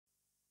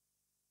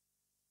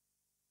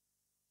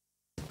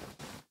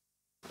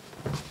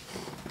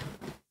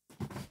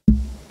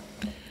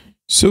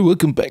So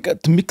welcome back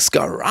at the Mix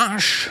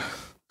Garage.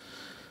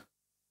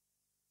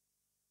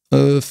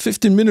 A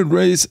 15-minute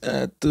race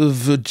at the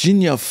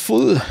Virginia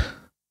Full.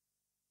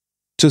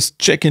 Just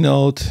checking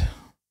out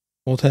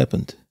what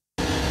happened.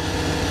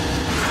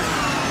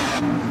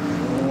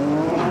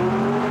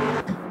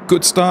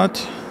 Good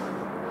start.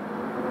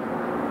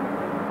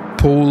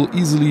 Pole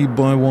easily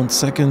by 1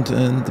 second,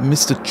 and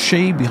Mr.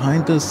 Che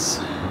behind us,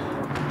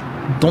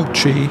 Don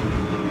Che,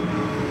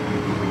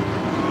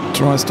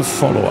 tries to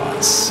follow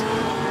us.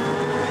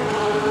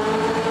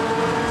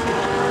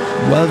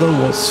 Weather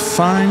was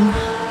fine,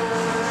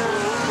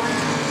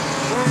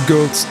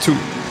 girls too.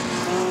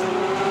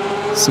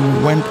 So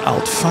we went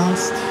out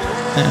fast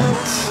and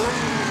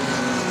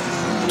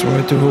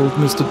tried to hold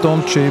Mr.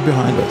 Don Che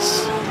behind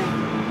us.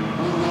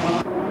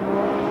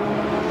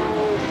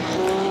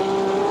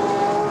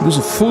 It was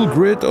a full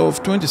grid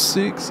of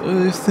 26,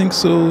 I think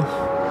so,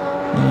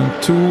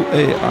 and 2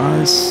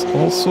 AIs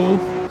also.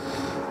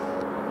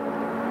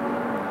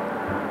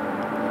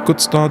 Good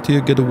start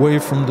here, get away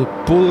from the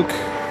bulk.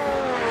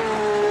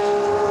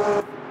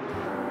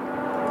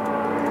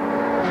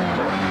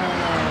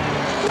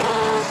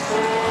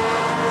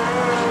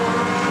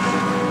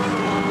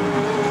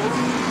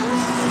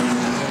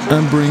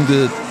 And bring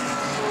the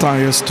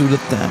tires to the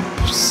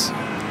temps.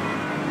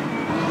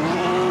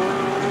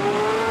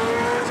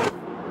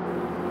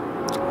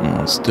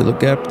 Still a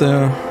gap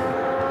there.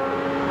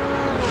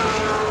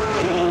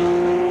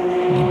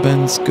 The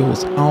Benz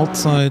goes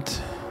outside.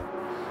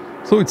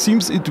 So it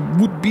seems it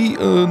would be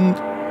an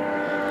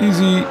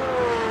easy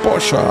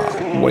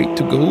Porsche way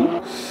to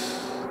go.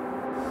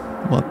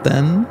 But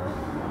then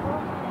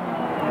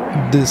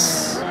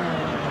this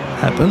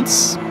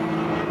happens.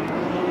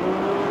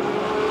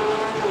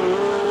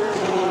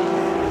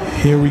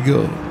 Here we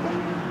go.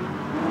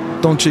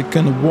 Don't you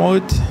can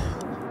avoid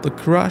the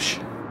crash,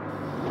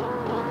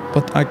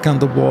 but I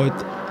can't avoid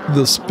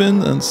the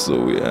spin, and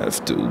so we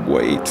have to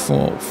wait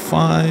for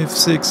 5,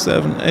 6,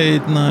 7,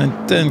 8,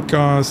 9, 10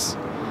 cars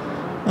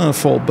and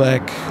fall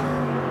back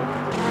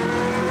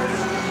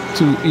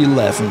to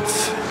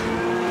 11th.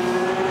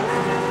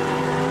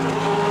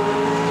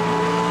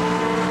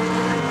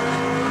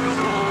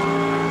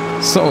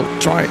 So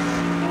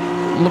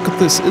look at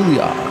this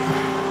Ilya.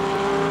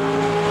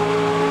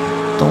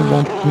 Don't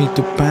want me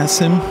to pass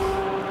him.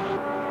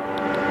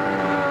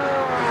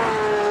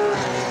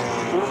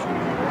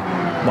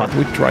 But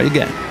we try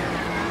again.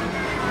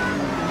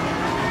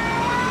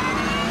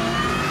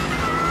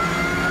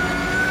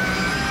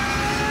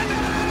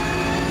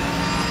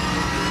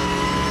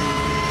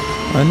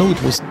 I know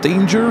it was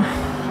danger,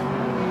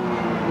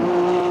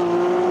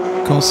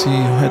 because he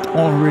had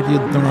already a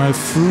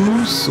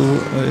drive-through, so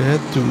I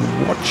had to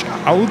watch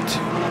out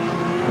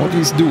what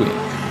he's doing.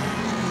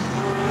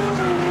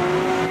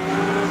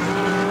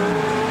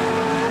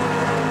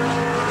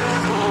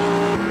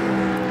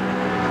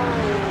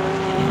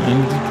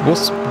 And it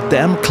was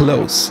damn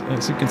close,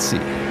 as you can see.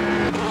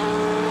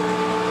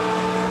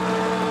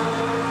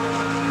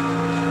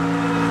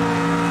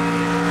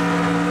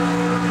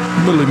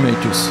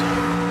 Millimeters.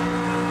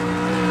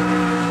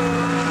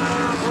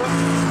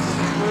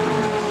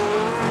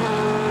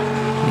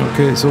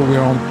 Okay, so we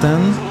are on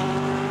 10.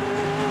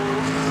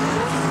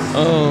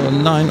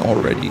 9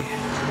 already.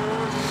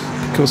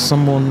 Because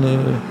someone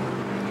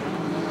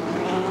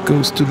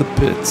goes to the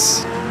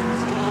pits.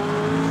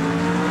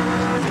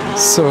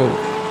 So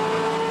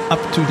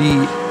up to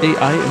the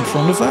AI in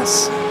front of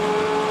us.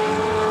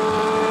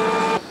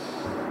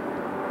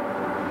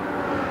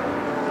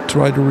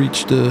 Try to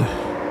reach the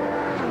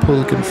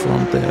pulk in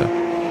front there.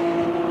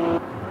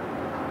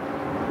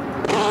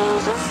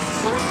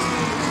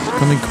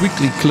 Coming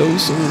quickly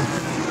closer.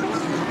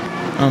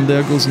 And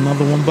there goes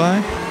another one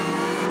by.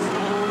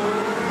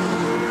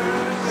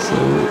 So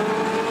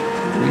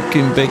we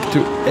came back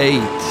to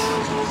 8.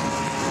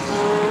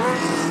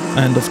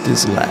 End of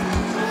this lap.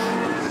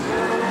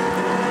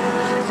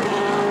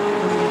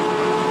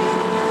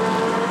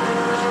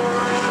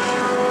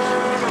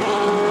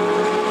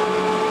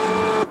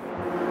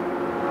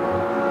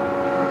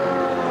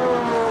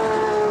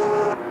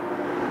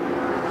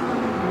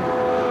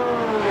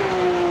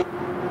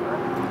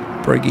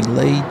 Braking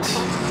late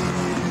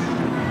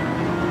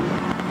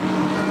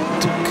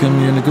to come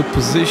here in a good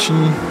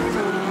position.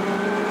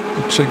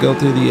 Check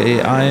out here the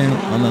AI,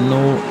 and I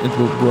know it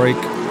will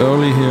brake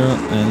early here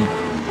and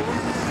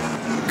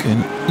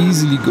can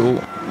easily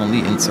go on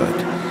the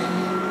inside.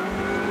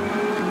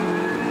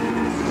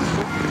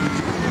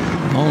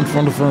 Now in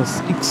front of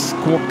us,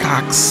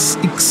 Corsair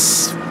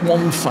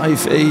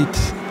X158.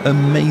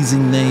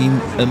 Amazing name,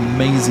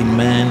 amazing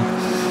man.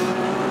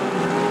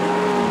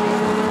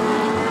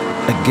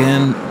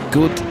 Again,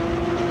 good.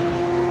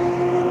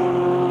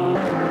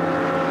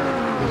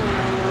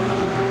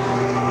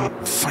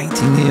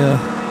 Fighting here.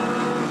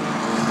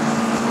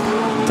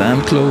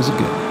 Damn close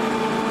again.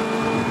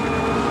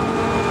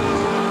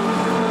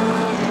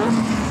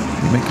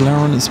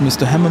 McLaren is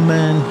Mr.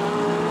 Hammerman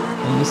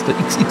and Mr.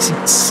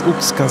 XXX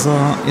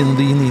Uxkaza in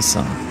the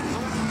Nissan.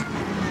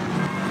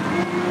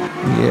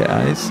 Yeah,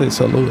 I says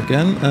hello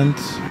again and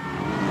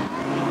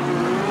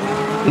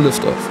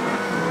lift off.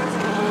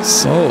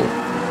 So,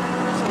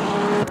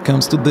 it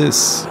comes to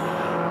this.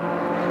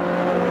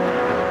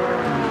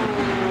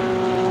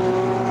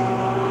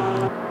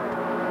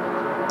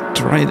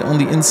 Try it on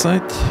the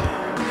inside.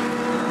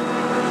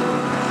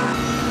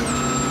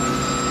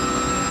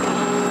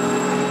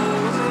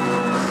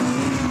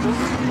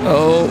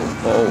 Oh.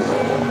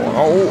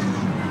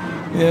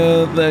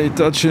 Yeah, they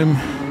touch him.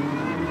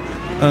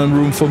 And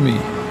room for me.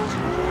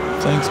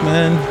 Thanks,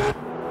 man.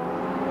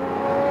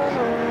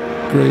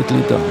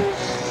 Greatly done.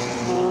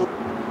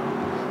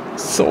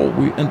 So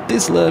we end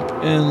this lap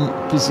in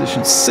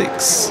position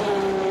 6.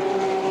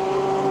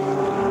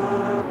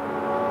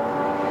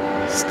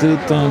 Still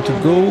time to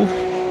go.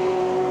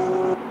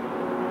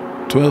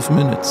 12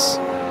 minutes.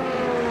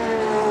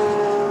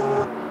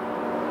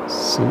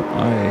 So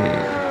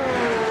I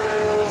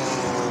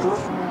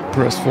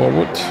press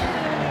forward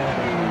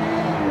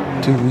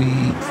till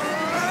we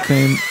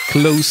came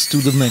close to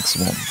the next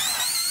one,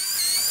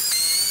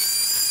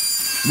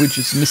 which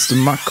is Mr.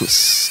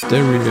 Marcus.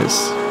 There he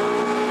is.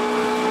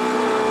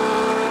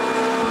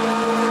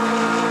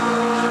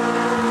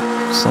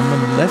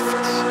 Someone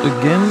left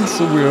again,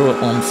 so we're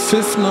on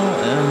 5th now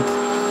and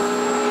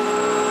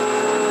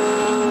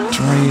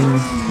trying,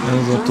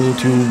 as I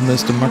told you,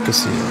 Mr.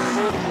 Marcus here.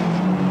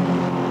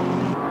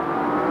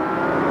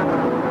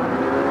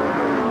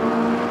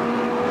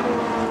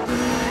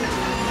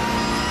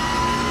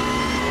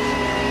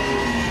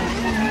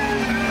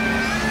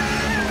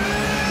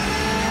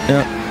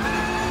 Yeah,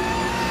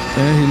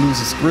 there he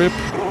loses grip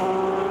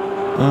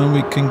and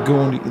we can go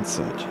on the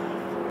inside.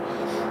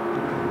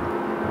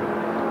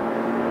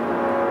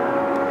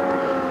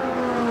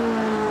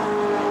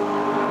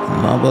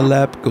 Another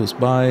lap goes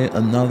by,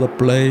 another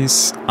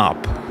place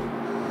up.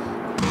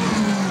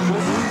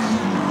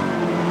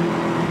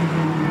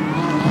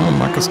 Oh,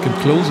 Marcus came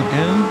close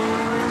again.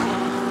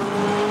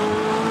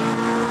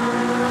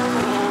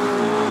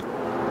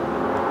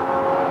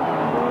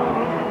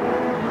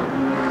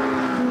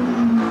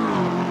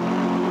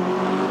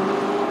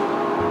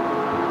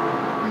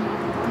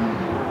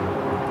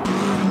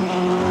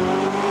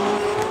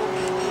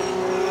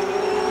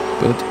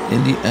 But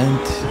in the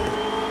end,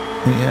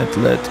 he had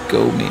let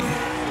go me.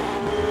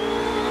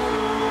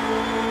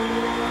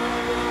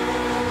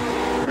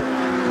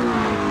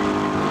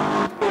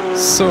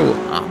 So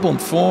up on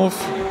 4th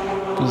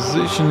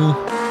position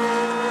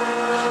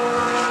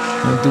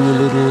and do a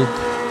little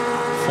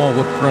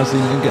forward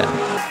pressing again.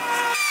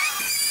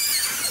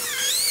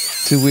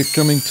 Till we're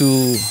coming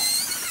to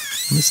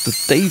Mr.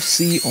 Dave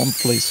C on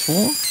place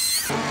 4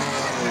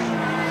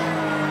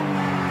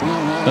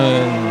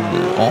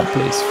 and on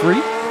place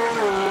 3.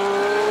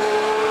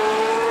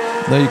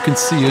 There you can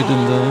see it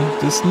in the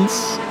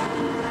distance.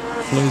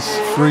 Place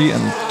 3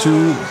 and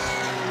 2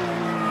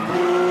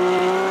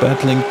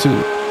 battling 2.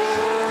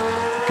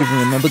 Give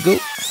him another go.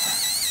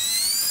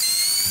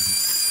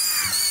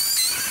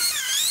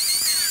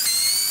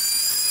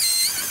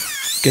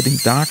 Getting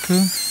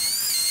darker.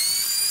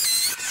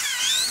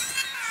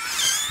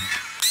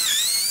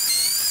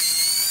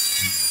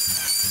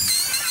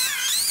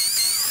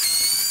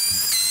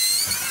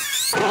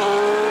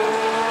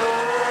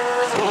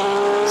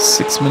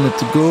 Six minutes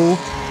to go.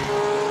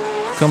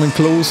 Coming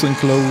closer and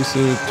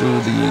closer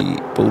to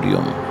the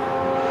podium.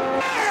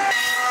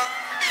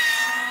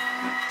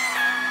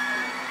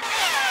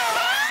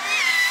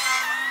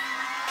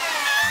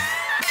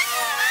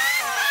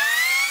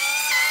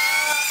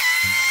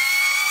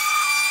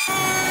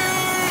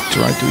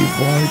 Try to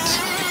avoid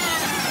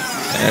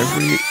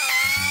every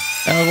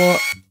error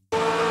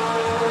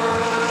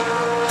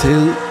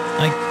till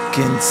I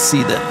can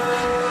see them.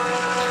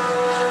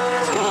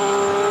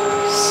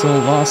 So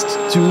last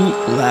 2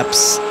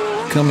 laps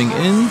coming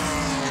in.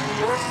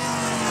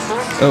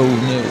 Oh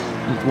no,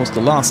 it was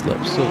the last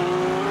lap, so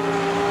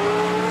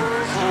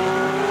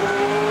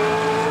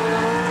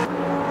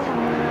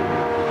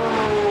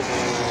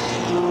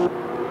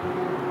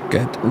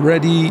get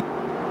ready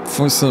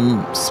for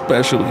some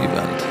special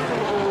event.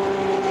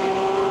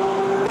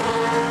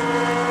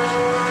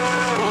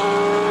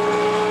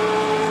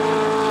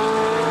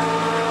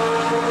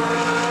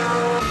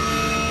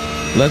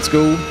 Let's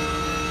go.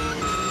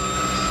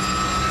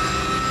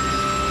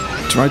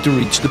 Try to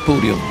reach the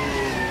podium.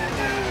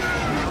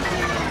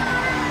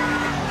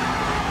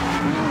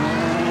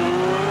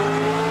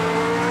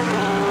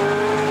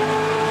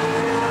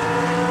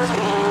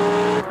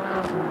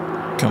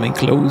 Coming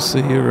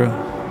closer here.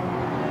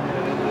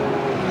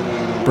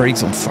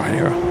 Brakes on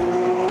fire.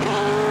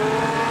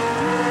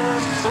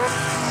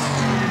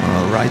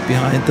 Right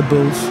behind the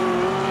both.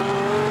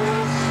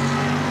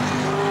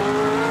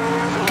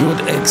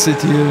 Good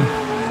exit here.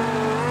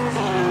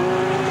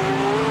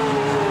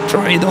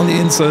 Try it on the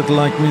inside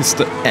like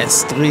Mr.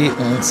 S3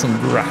 on some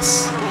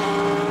grass.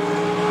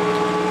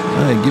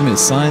 Give me a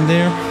sign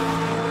there.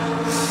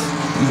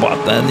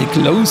 But then he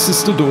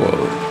closes the door.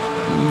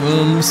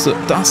 Mr.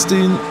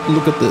 Dustin,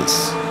 look at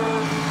this.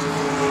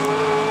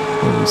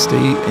 We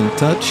stay in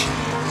touch.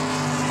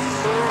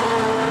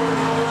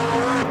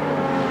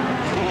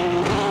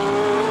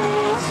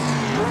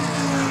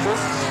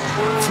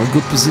 for a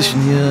good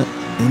position here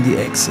in the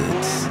exit.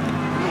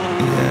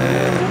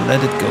 Yeah,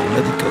 let it go,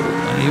 let it go.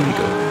 And here we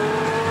go.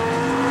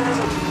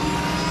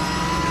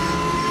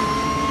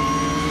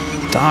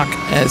 Dark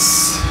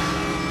as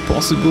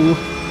possible.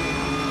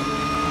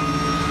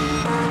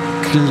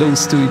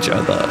 Close to each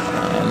other.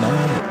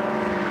 Now,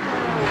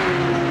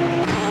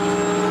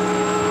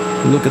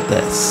 look at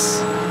this.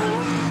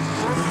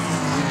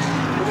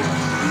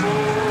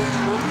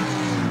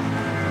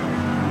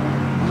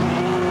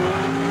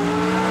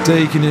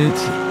 Taking it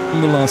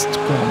in the last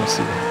corners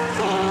here.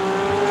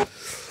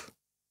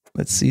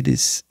 Let's see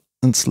this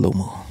in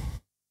slow-mo.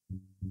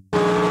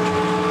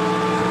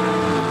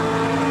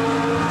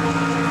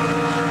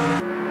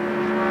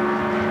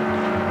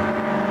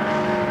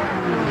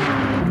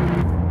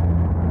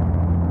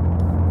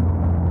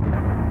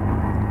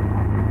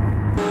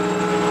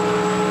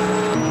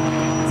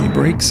 He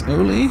brakes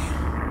early,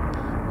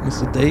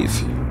 Mr. Dave,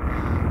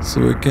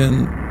 so I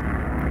can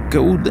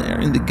go there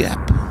in the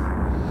gap.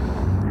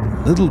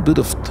 Little bit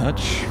of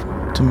touch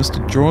to Mr.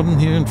 Jordan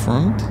here in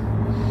front.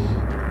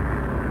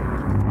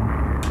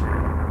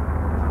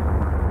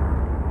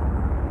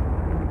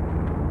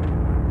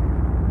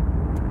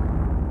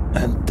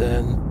 And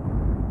then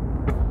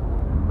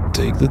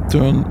take the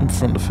turn in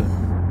front of him.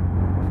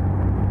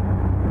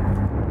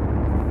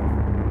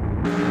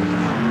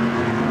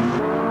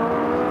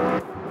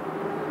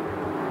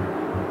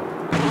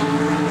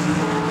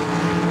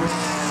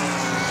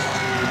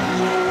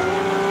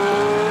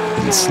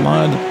 And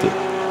slide at the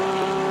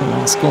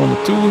last corner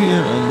 2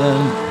 here, and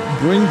then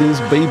bring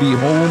this baby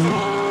home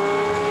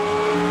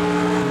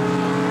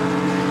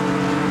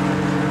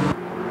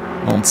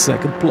on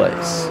 2nd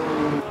place.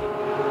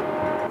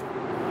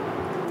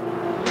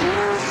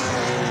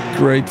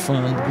 Great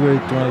fun,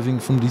 great driving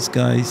from these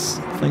guys.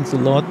 Thanks a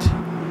lot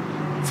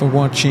for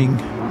watching.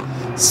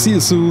 See you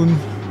soon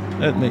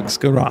at Mick's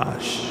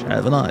Garage.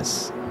 Have a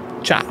nice.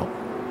 Ciao.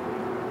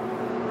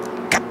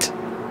 Cut.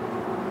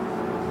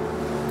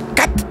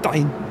 Cut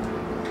time.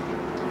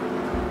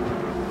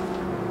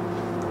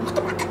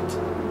 Cut.